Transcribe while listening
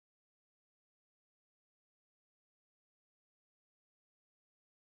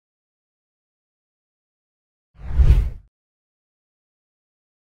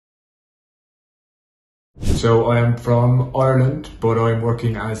So I am from Ireland, but I'm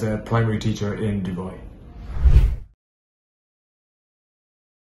working as a primary teacher in Dubai.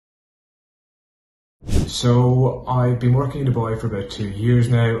 So I've been working in Dubai for about 2 years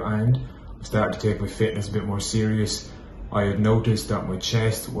now, and I started to take my fitness a bit more serious. I had noticed that my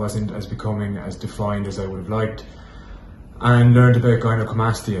chest wasn't as becoming, as defined as I would have liked, and learned about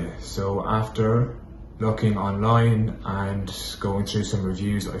gynecomastia. So after looking online and going through some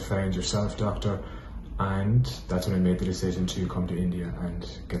reviews, I found yourself, doctor, and that's when I made the decision to come to India and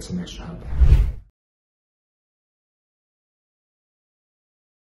get some extra help.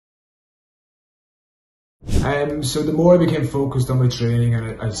 So the more I became focused on my training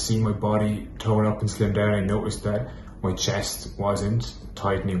and I seen my body tone up and slim down, I noticed that my chest wasn't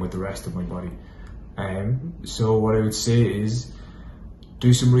tightening with the rest of my body. So what I would say is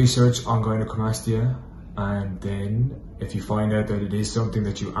do some research on gynecomastia, and then if you find out that it is something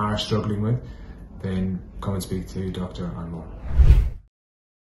that you are struggling with, then come and speak to Dr. Anmol.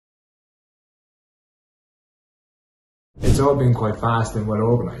 It's all been quite fast and well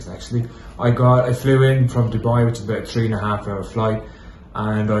organised actually. I flew in from Dubai, which is about a 3.5 hour flight,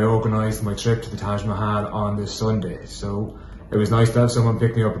 and I organised my trip to the Taj Mahal on this Sunday. So it was nice to have someone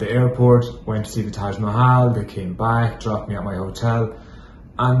pick me up at the airport, went to see the Taj Mahal, they came back, dropped me at my hotel,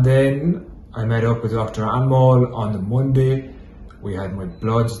 and then I met up with Dr. Anmol on the Monday. We had my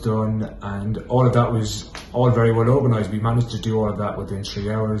bloods done, and all of that was all very well organised. We managed to do all of that within 3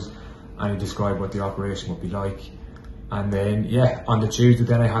 hours, and he described what the operation would be like. And then, yeah, on the Tuesday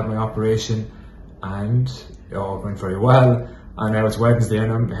then I had my operation, and it all went very well. And now it's Wednesday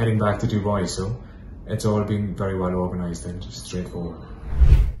and I'm heading back to Dubai, so it's all been very well organised and just straightforward.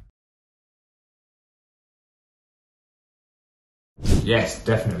 Yes,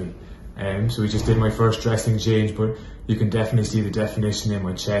 definitely. So we just did my first dressing change, but you can definitely see the definition in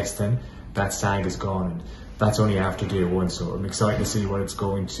my chest, and that sag is gone, and that's only after day 1, so I'm excited to see what it's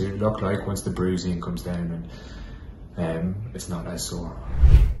going to look like once the bruising comes down and it's not as sore.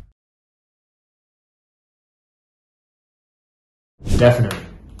 Definitely,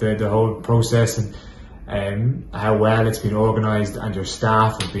 the whole process and how well it's been organised, and your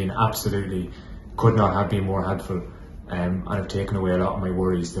staff have been absolutely, could not have been more helpful. And I've taken away a lot of my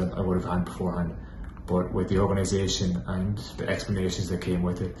worries that I would have had beforehand. But with the organisation and the explanations that came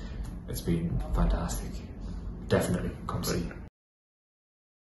with it, it's been fantastic. Definitely come see.